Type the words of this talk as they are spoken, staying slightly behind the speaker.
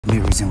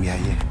Main reason we are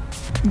here.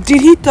 Did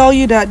he tell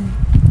you that?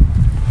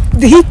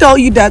 Did he tell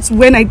you that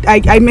when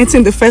I met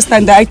him the first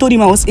time that I told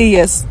him I was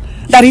AS?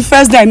 That the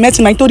first day I met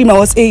him, I told him I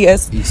was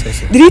AS. He said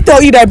so. Did he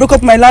tell you that I broke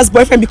up with my last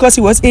boyfriend because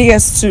he was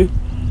AS too?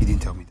 He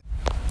didn't tell me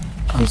that.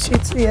 I'm sorry.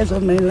 2 years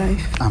of my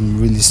life.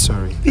 I'm really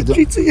sorry.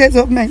 Victory, 2 years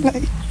of my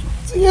life.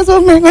 2 years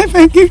of my life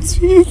I gave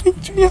to you.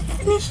 Victory, you have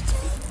finished.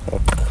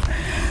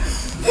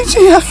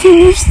 Victory, you have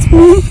finished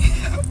me.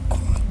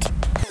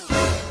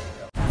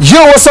 Yo,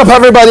 what's up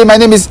everybody? My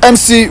name is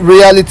MC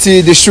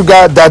Reality, the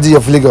sugar daddy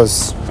of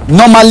Lagos.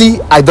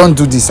 Normally, I don't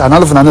do this. And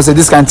all of them say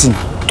this kind of thing.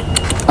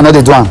 I know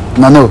they do one.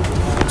 No.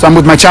 So I'm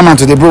with my chairman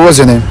today. Bro, what's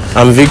your name?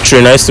 I'm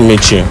Victory. Nice to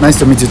meet you. Nice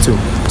to meet you too.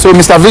 So,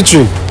 Mr.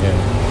 Victory.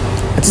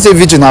 Yeah. I think say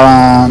Victory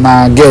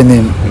na girl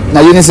name. Na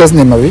unisex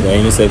name, are we?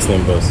 Yeah, unisex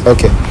name, boss.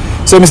 Okay.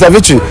 So, Mr.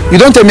 Victory, you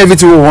don't tell me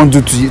everything we want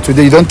to do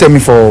today. You don't tell me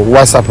for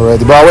WhatsApp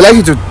already. But I would like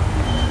you to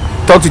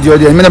talk to the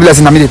audience. Maybe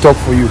let's not talk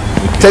for you.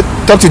 Okay.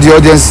 Talk to the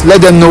audience.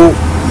 Let them know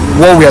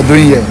what we are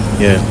doing here.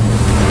 Yeah.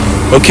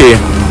 Okay.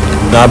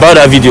 Now about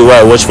that video where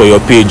I watched for your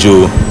page,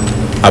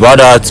 about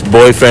that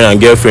boyfriend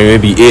and girlfriend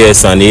maybe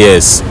AS and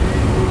AS.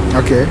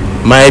 Okay.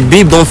 My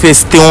babe don't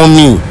face tell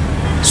me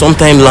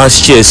sometime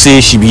last year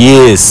say she be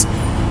AS.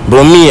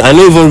 But me, I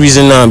don't even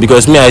reason now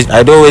because me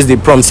I don't always they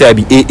prompt say I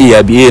be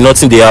AA,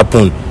 nothing they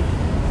happen.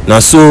 Now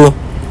so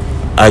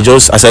I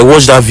just as I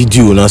watch that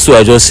video, now so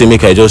I just say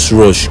make I just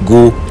rush,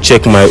 go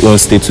check my own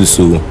status.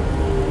 So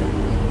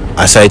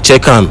as I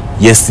check him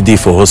yesterday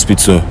for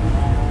hospital,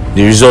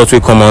 the result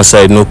will come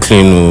outside no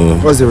clean.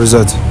 What's the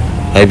result?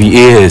 I be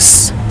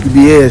AS. You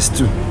be AS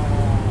too.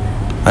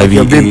 I be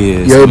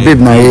AS. You're a babe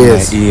now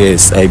AS.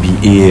 AS. I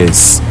be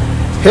AS.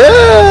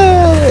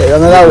 Hey,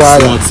 another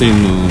one.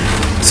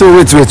 So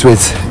wait.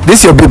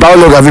 This your babe. How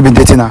long have you been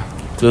dating her?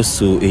 Close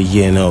to a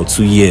year now.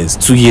 2 years.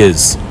 2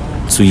 years.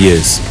 2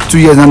 years. 2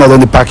 years now on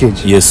the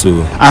package. Yes, sir.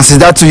 And since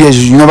that 2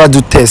 years, you never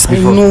do tests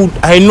before.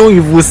 I know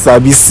you will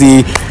sabi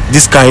say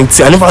this kind of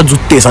thing. I never do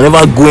tests. I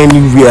never go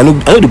anywhere. I know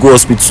they go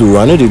hospital.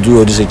 I know they do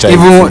all this HIV.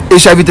 Even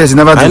HIV tests, you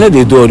never do. I know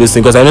they do all those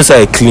things because I know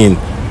say I clean.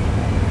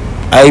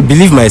 I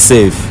believe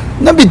myself.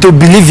 Not be to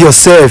believe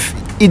yourself.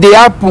 It dey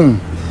happen.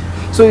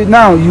 So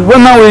now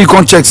when you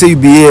can't check say you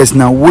be AS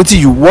now. What's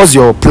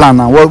your plan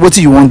now? What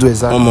do you want to do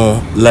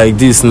exactly? Like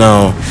this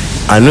now.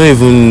 I don't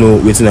even know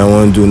what I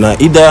want to do now.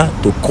 Either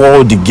to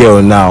call the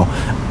girl now.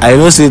 I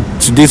know say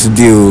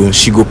today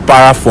she go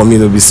para for me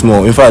to be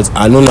small. In fact,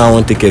 I know now I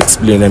want to take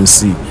explain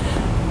MC.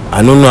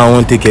 I don't know I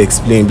want to take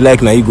explain.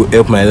 Like now you go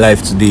help my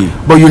life today.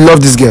 But you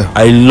love this girl.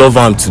 I love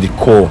him to the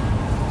core.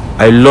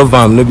 I love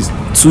him. No be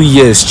 2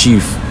 years,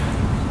 chief.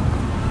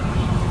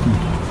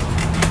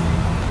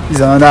 It's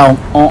another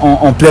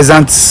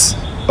unpleasant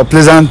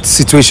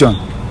situation.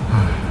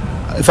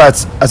 In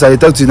fact, as I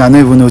talk to you, I don't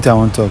even know what I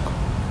want to talk.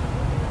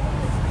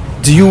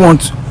 Do you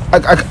want?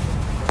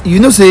 You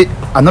know, say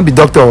I not be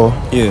doctor,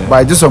 yeah. But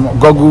I do some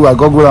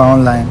Google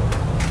online.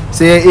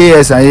 Say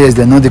AS and AS,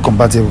 they're not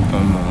compatible.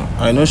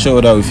 I'm not sure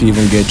whether we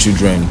even get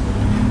children.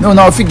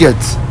 No, if you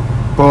get,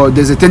 but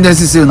there's a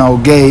tendency say now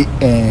get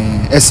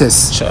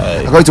SS.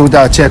 Child. According to what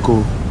I check.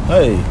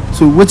 Hey.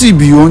 So what do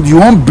you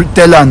want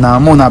tell her now?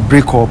 I'm on a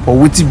break up, or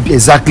what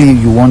exactly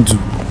you want to?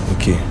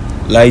 Okay,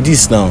 like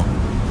this now,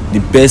 the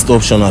best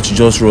option is to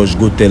just rush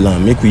go tell her.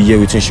 Make we hear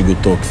what she go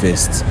talk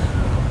first.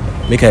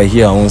 Make her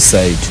hear her own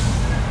side.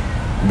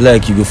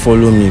 Like you go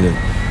follow me.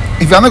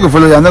 If you're not going to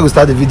follow you, I'm not going to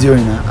start the video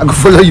now. I'm going to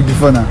follow you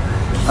before now.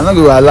 I'm not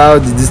going to allow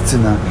this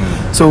thing now.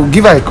 So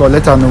give her a call,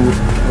 let her know.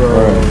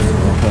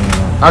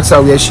 Ask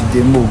her where she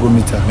did, go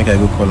meet her. Make I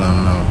go call her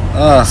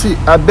now. See,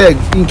 I beg,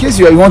 in case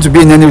you want to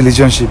be in any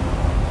relationship,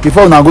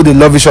 before now go to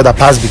love each other,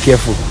 pass, be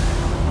careful.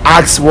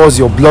 Ask what's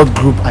your blood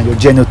group and your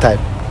genotype.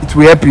 It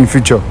will help you in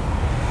future.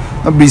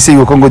 Not be say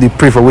you can't go to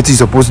pray for what you're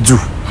supposed to do.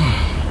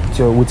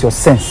 With your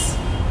sense.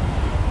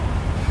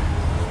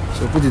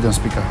 So put it on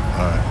speaker.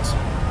 Alright.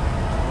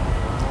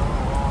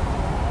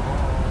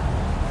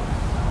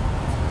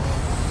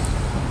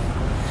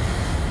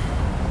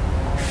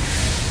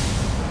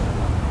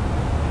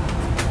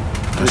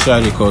 Let's try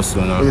the call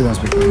soon now. Put it on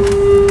speaker.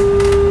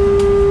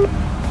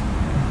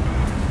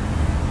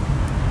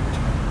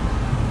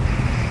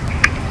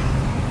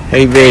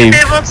 Hey babe.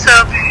 Hey, what's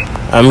up?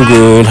 I'm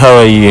good. How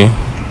are you?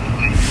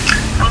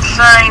 I'm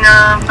fine.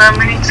 I'm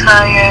really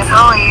tired.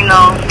 How are you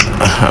now?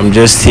 I'm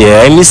just here.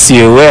 I miss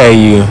you. Where are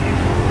you?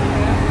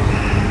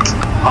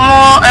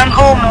 I'm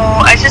home.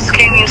 I just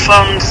came in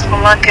from the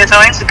supermarket.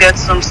 I went to get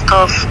some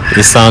stuff.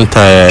 You sound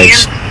tired.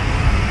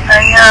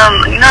 I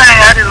am. I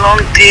had a long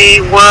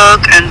day,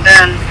 work, and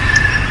then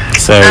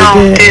Sorry now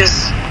there.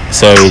 this.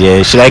 Sorry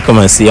there. Should I come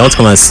and see you? I want to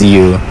come and see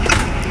you.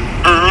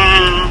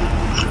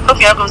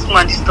 Okay, I'm going to come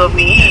and disturb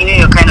me. You know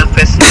you're kind of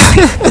person.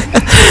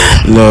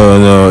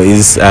 No.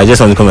 I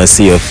just want to come and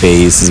see your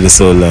face. It's been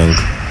so long.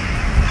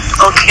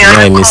 Okay,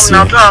 I I'll miss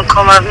come now. Don't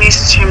come. I've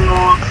missed you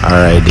more.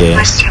 Alright there.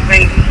 Missed you,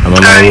 baby. I'm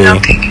on my way.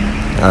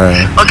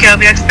 Alright. Okay, I'll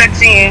be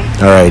expecting you.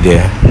 Alright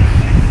there.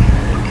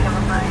 Okay,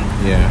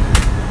 bye-bye. Yeah.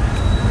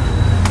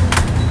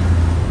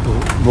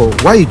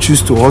 But why you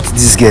choose to hurt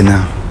this girl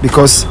now?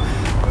 Because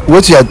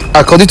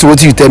according to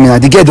what you tell me now,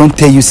 the girl don't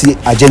tell you see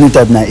a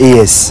genotype na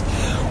AS.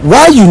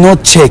 Why you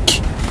not check?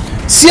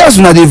 See as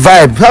una the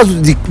vibe,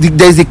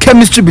 there is a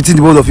chemistry between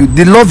the both of you.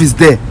 The love is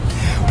there.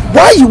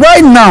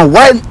 Why now?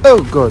 Why,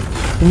 oh God,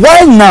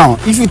 why now?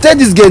 If you tell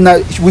this girl now,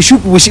 we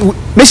should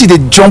make sure they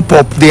jump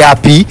up, they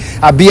happy.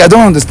 I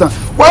don't understand.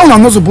 Why am I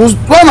not supposed?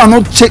 Why am I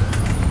not check?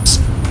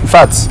 In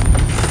fact,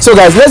 so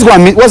guys, let's go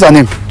and meet. What's her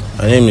name?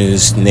 Her name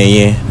is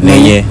Neye.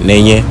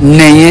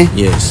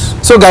 Yes.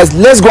 So guys,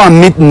 let's go and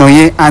meet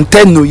Noye and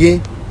tell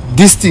Noye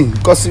this thing,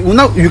 because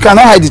you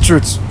cannot hide the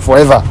truth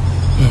forever.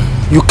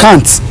 You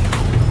can't.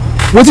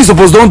 What you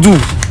supposed don't do.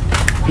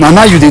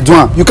 Now you they do.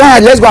 You can't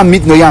hide. Let's go and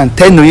meet Noye and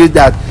tell Noye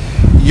that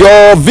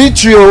your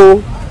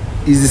vitrio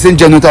is the same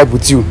genotype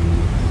with you.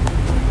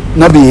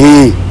 Not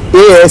be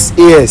AS.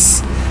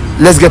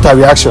 Let's get her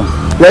reaction.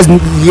 Let's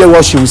hear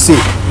what she will say.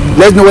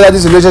 Let's know whether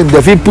this relationship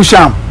they feel push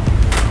am.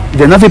 If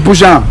they not feel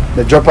push am,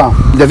 they drop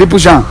am. If they feel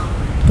push am,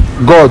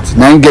 God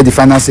now you get the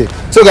final say.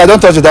 So guys, don't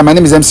touch it. My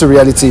name is MC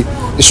Reality,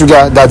 the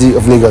sugar daddy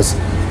of Lagos.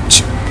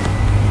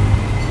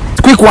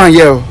 Quick one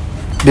here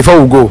before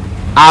we go.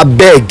 I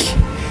beg,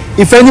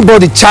 if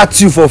anybody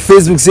chat you for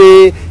Facebook,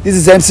 say this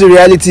is MC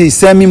Reality,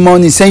 send me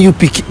money, send you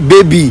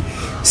baby,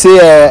 say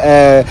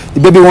the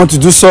baby want to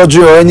do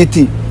surgery or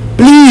anything,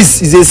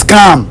 please, it's a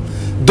scam.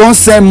 Don't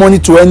send money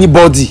to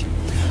anybody.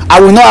 I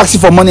will not ask you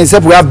for money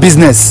except we have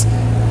business.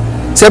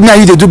 Except now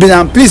you they do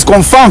business. Please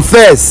confirm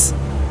first.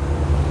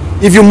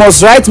 If you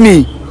must write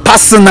me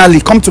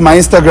personally, come to my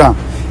Instagram,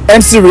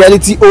 MC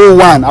Reality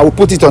 01. I will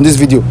put it on this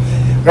video.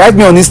 Write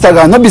me on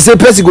Instagram. Not be say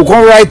person go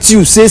come write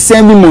you, say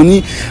send me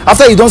money.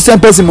 After you don't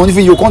send person money,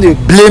 you come they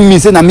blame me,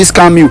 say na me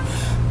scam you.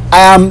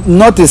 I am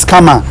not a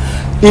scammer.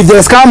 If they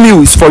scam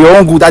you, it's for your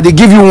own good. They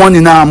give you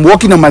one now. I'm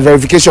working on my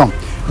verification.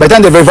 By the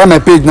time they verify my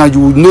page now, you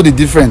will know the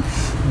difference.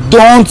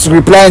 Don't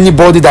reply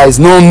anybody that is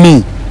not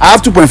me. I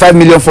have 2.5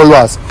 million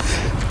followers.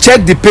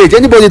 Check the page.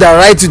 Anybody that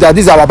writes you that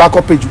this is our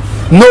backup page,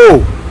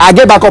 no, I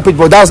get backup page,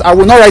 but I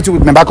will not write you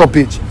with my backup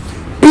page.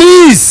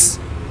 Please.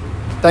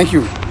 Thank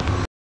you.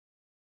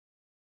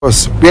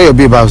 Where your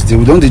babe house day?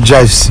 We don't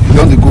drive. We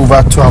don't go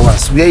over 2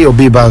 hours. Where your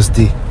babe house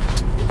day?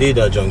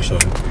 Data Junction.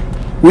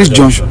 Which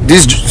junction?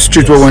 This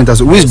street yes. We went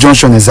as which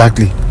junction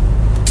exactly?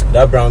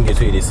 That brown gate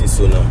where you see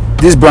so now.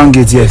 This brown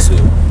gate, yes. So.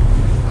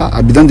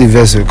 I be done the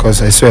vessel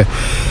because I swear.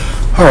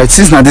 All right,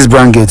 since now this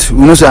brown gate,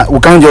 we know so we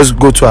can't just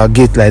go to our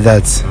gate like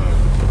that.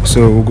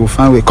 So we'll go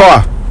find way. Call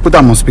her. Put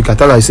them on speaker.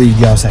 Tell her I say you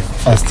get outside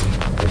fast.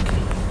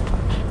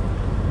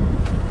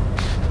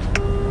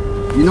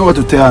 You know what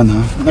to tell her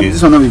now. Yes.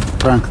 This one not be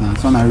prank now.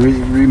 This one I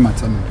really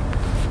matter me.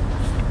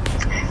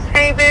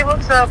 Hey babe,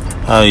 what's up?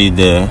 How are you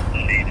there?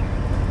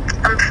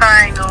 I'm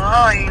fine. Oh,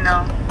 how are you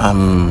now?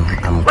 I'm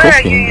Where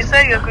cooking. are you? You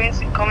said you're going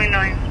to coming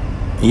on.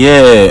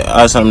 Yeah,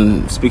 as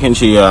I'm speaking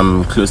to you,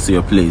 I'm close to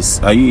your place.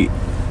 Are you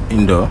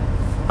indoor?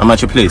 I'm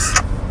at your place.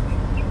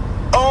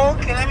 Oh,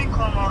 okay. Let me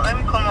come out.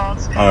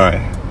 All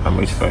right, I'm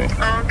waiting for you.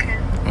 Oh, okay.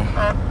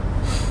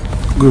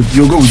 Good.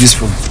 You go with this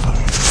phone.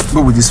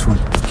 Go with this phone.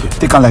 Okay.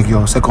 Take on like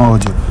your second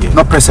audio. Yeah.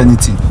 Not press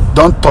anything.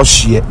 Don't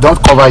touch here.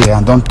 Don't cover here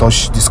and don't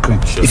touch the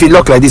screen. Sure. If it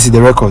lock like this, it's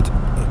the record.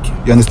 Okay.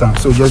 You understand?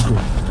 So just go.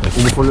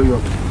 Okay. We'll follow you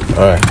up.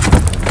 All right.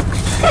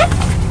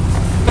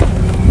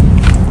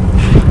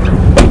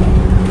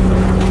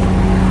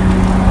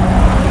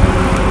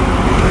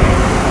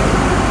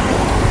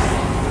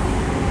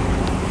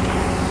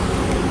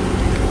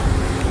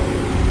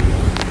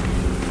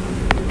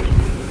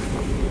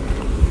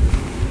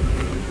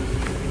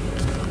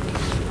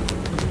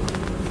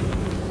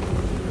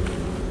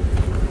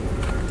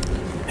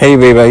 Hey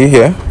babe, are you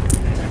here?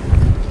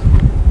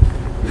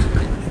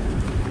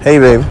 Hey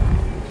babe.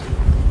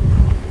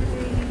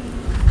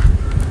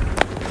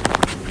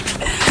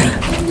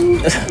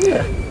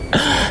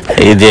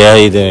 Hey there, how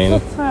you doing?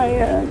 I'm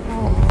tired.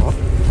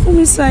 Come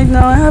inside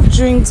now. I have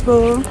drinks,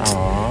 but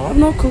I've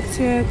not cooked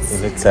yet. You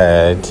look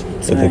tired.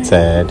 You look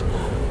tired.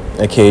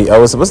 Okay, I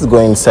was supposed to go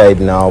inside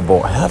now,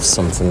 but I have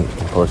something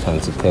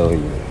important to tell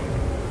you.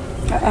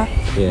 Yeah.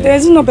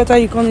 There's no better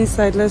you come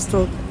inside. Let's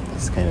talk.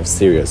 It's kind of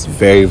serious,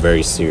 very,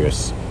 very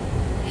serious.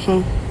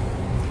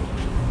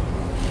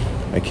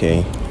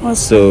 Okay.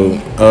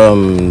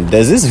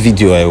 There's this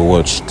video I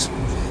watched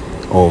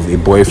of a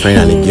boyfriend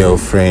and a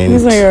girlfriend.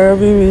 This is you're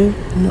robbing me.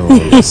 No,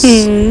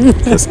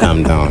 just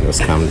calm down.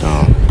 Just calm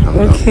down.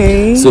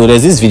 Okay. So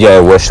there's this video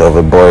I watched of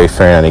a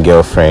boyfriend and a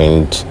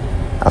girlfriend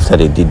after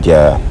they did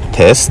their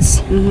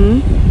tests.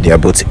 They are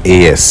both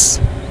AS.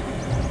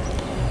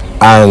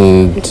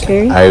 And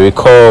I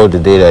recall the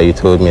day that you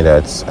told me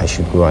that I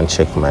should go and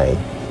check my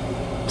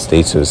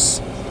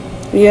status.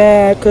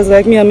 Yeah, because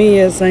like me, I'm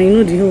AS, and you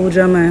know the whole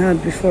drama I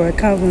had before. I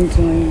can't go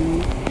into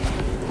anything.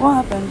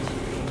 What happened?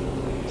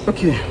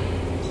 Okay.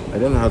 I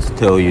don't know how to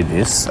tell you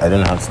this.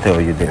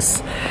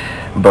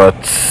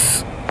 But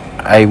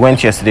I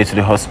went yesterday to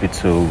the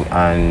hospital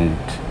and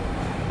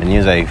the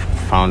news I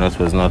found out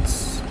was not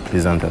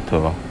pleasant at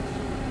all.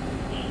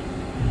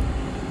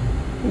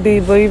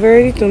 Babe, but you've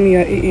already told me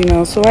you're AA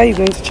now, so why are you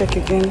going to check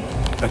again?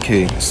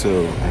 Okay,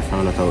 so I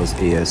found out I was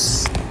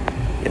AS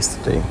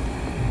yesterday.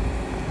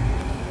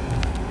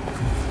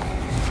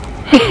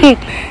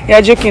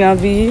 You're joking,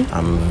 Abby.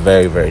 I'm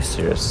very, very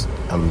serious.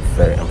 I'm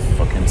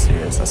fucking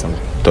serious as I'm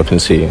talking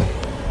to you.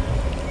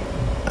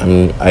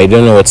 I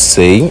don't know what to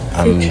say.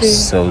 I'm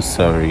so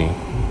sorry.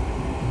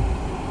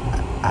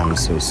 I'm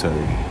so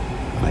sorry.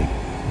 Like,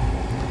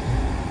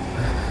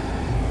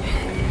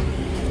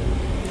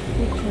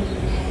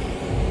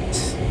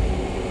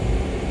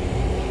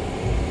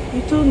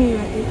 you told me you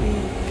were AA.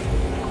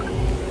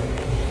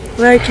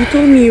 Like you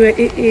told me you were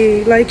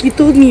AA. Like you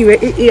told me you were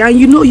AA, and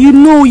you know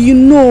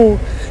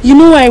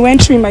what I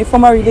went through in my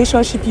former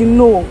relationship. You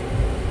know.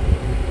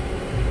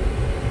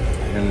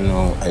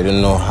 I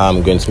don't know how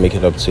I'm going to make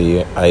it up to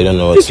you. I don't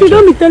know what to do. You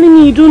don't be telling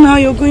me you don't know how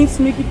you're going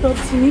to make it up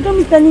to me. You don't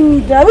be telling me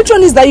that. Which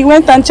one is that you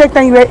went and checked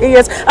and you were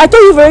AS? I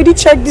thought you've already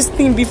checked this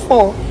thing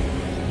before.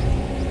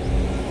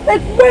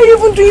 Like, why are you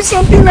even doing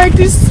something like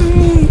this to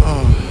me?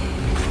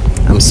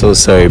 I'm so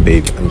sorry,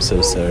 babe. I'm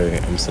so sorry.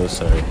 I'm so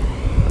sorry.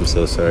 I'm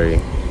so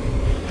sorry.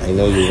 I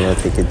know you're gonna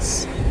take it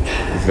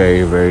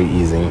very, very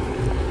easy.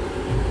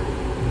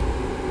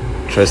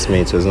 Trust me,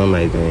 it was not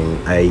my doing.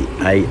 I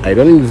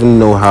don't even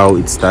know how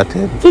it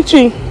started.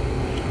 Victory,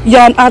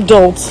 you're an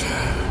adult.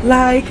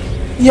 Like,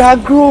 you're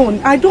grown.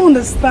 I don't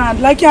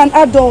understand. Like, you're an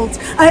adult.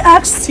 I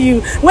asked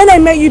you. When I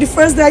met you the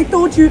first day, I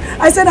told you.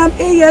 I said I'm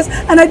AS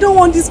and I don't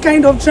want this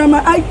kind of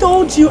drama. I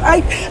told you. I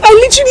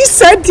literally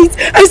said it.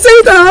 I said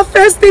it on our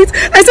first date.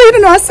 I said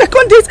it on our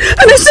second date.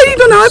 And I said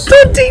it on our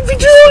third date.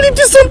 Did you only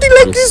do something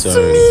like this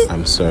to me?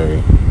 I'm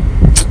sorry.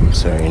 I'm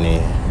sorry,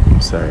 Nia.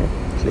 I'm sorry.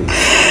 Please.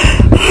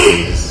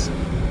 Please.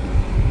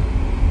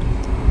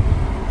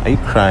 Are you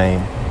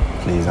crying?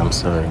 Please, I'm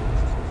sorry.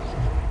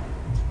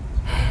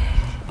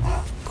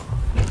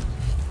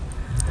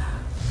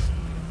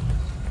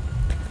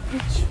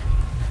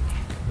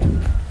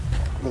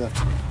 Good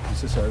afternoon. I'm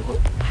so sorry.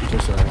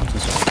 I'm so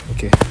sorry.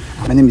 Okay.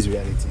 My name is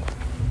Reality.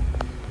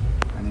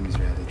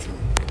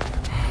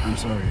 I'm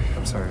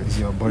sorry. It's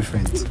your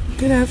boyfriend.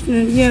 Good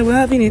afternoon. Yeah, we're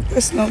having a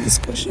personal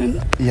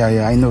discussion. Yeah,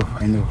 I know.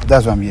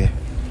 That's why I'm here.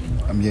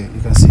 You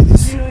can see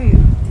this. I know you.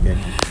 Yeah.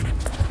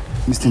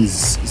 This thing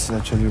is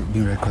actually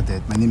being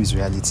recorded. My name is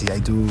Reality. I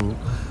do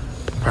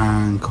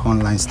prank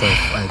online stuff,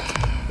 like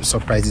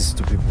surprises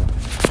to people.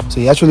 So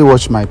he actually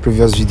watched my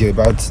previous video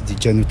about the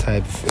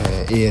genotype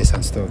AS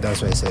and stuff.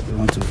 That's why I said he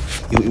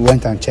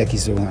went and checked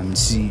his own and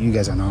see you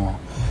guys are now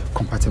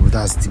compatible.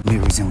 That's the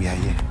main reason we are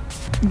here.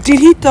 Did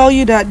he tell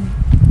you that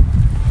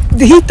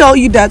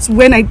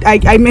when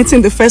I met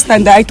him the first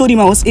time that I told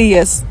him I was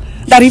AS?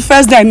 That the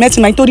first day I met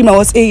him, I told him I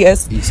was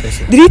AS. He said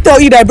so. Did he tell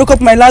you that I broke up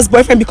with my last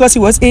boyfriend because he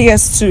was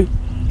AS too?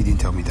 He didn't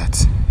tell me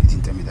that.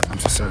 I'm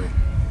so sorry.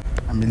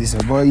 I'm really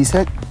sorry. But he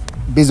said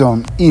based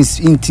on in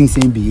things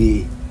saying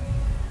BA,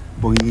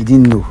 but he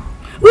didn't know.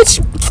 Which?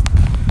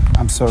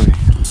 I'm sorry.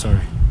 So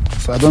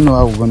I don't know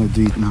how we're gonna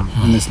do it now.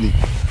 Honestly,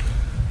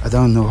 I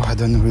don't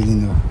really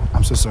know.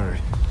 I'm so sorry.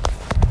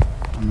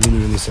 I'm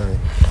really sorry.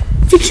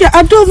 Victoria,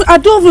 I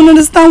don't even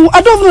understand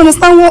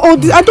what all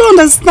this. I don't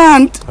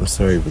understand. I'm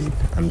sorry, babe.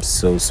 I'm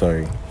so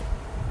sorry.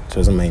 It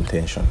wasn't my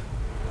intention.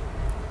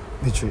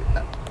 Victory,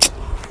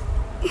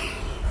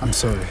 I'm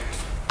sorry.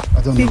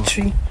 I don't know.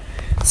 Victory,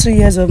 2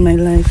 years of my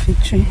life,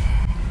 Victory.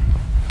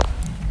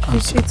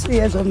 Victory, 2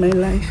 years of my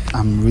life.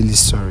 I'm really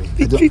sorry.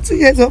 Victory, 2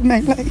 years of my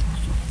life.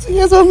 2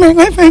 years of my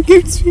life I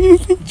gave to you.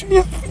 Victory,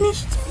 you have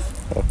finished me.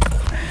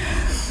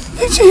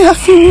 Victory, you have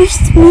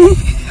finished me.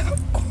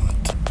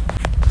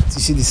 You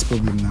see this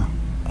problem now?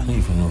 I don't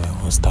even know where I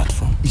want to start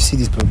from. You see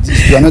this problem?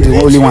 You are not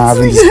the only one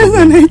having this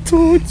problem. And I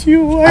told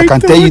you. I can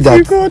tell you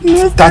that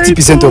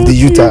 30% of the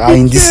youth are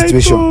in this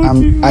situation.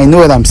 I know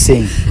what I'm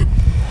saying.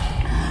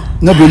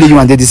 Not only you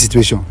are in this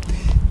situation.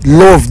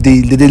 Love,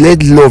 they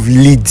let love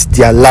lead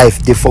their life.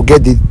 They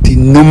forget the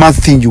normal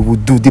thing you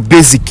would do, the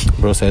basic.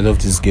 Bros, I love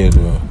this girl,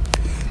 bro.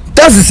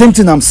 That's the same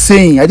thing I'm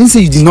saying. I didn't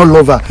say you did not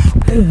love her.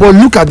 But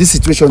look at this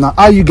situation now.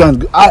 How you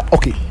want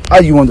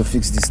to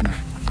fix this now?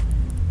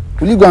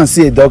 Will you go and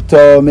see a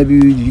doctor? Maybe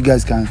you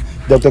guys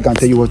doctor can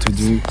tell you what to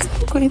do.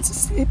 I'm going to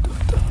see a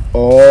doctor.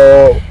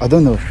 Oh, I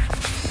don't know.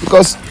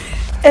 Because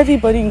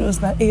everybody knows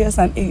that AS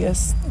and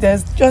AS,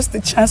 there's just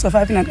the chance of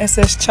having an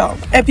SS child.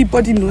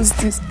 Everybody knows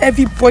this.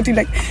 Everybody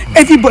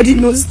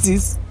knows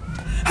this.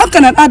 How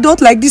can an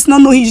adult like this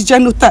not know his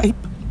genotype?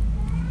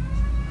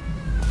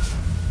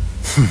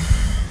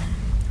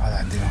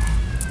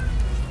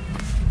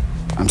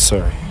 I'm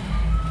sorry.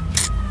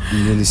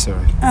 I'm really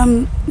sorry.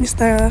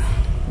 Mr.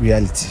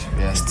 Reality.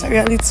 Mr.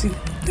 Reality,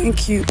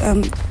 thank you. I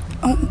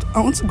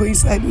want to go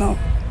inside now.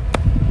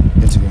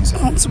 You want to go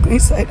inside? I want to go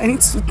inside. I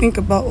need to think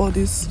about all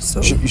this.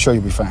 So you sure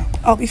you'll be fine?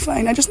 I'll be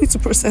fine. I just need to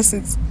process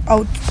it.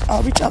 I'll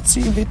reach out to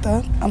you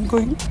later. I'm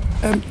going.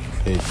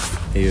 Hey,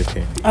 are you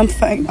okay? I'm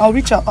fine. I'll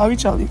reach out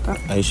later.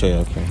 Are you sure you're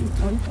okay?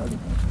 I'll reach out later.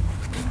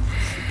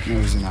 No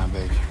reason, I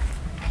beg.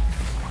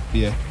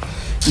 Yeah.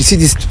 You see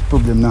this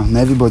problem now.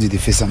 Now everybody they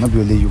face and not be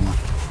only you, man.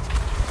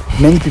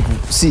 Many people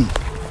see.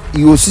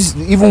 You see,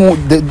 even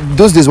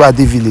those days where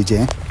they village,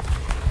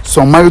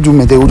 some married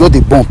women they would they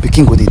born,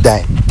 picking go they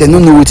die. They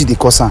don't know what they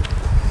cause.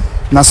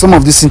 Now some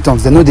of these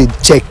symptoms they know they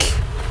check.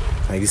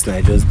 Like this,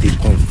 I just get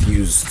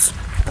confused.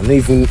 I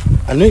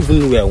don't even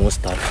know where I want to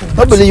start from.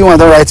 Nobody you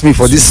want to write me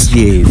for this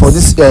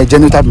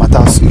genotype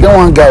matters. You get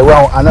one guy,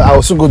 well, and I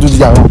also go do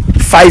this around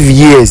 5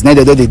 years. Now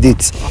they do the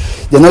date.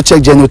 They not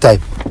check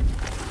genotype.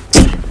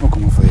 Oh,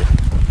 come on for you.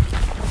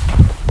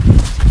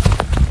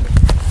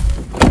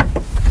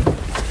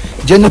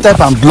 Genotype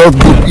and blood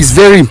group is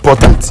very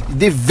important.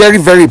 They're very,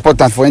 very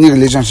important for any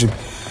relationship.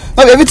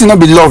 Not everything not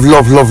be love.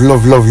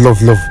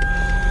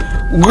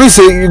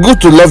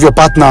 Good to love your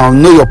partner,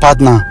 know your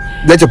partner,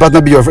 let your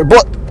partner be your friend.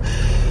 But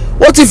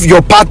what if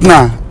your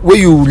partner where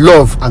you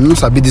love, and not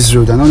sabi this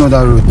road, I don't know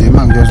that road, the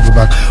man just go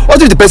back.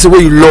 What if the person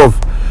where you love,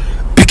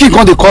 picking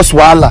on the cause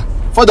wahala?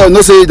 For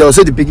they'll say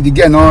the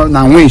girl no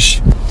na wish.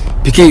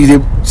 Picking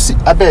they see,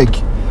 I beg.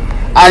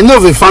 I know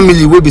of a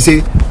family where be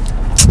say,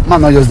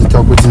 man, not just the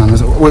talk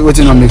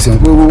waiting not make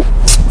sense.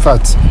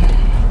 Fact.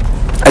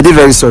 I did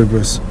very sorry,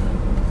 bros.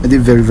 I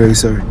did very, very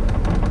sorry.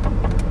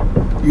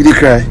 You did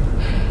cry.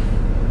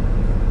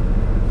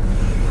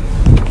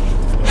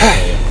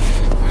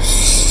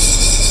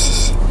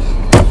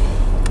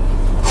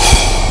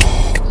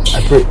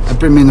 I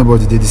pray may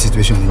nobody did this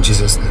situation in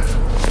Jesus' name.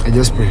 I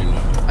just pray.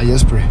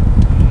 Okay.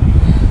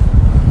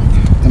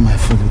 Then my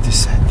food with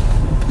this side.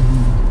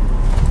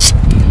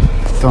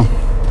 Tom.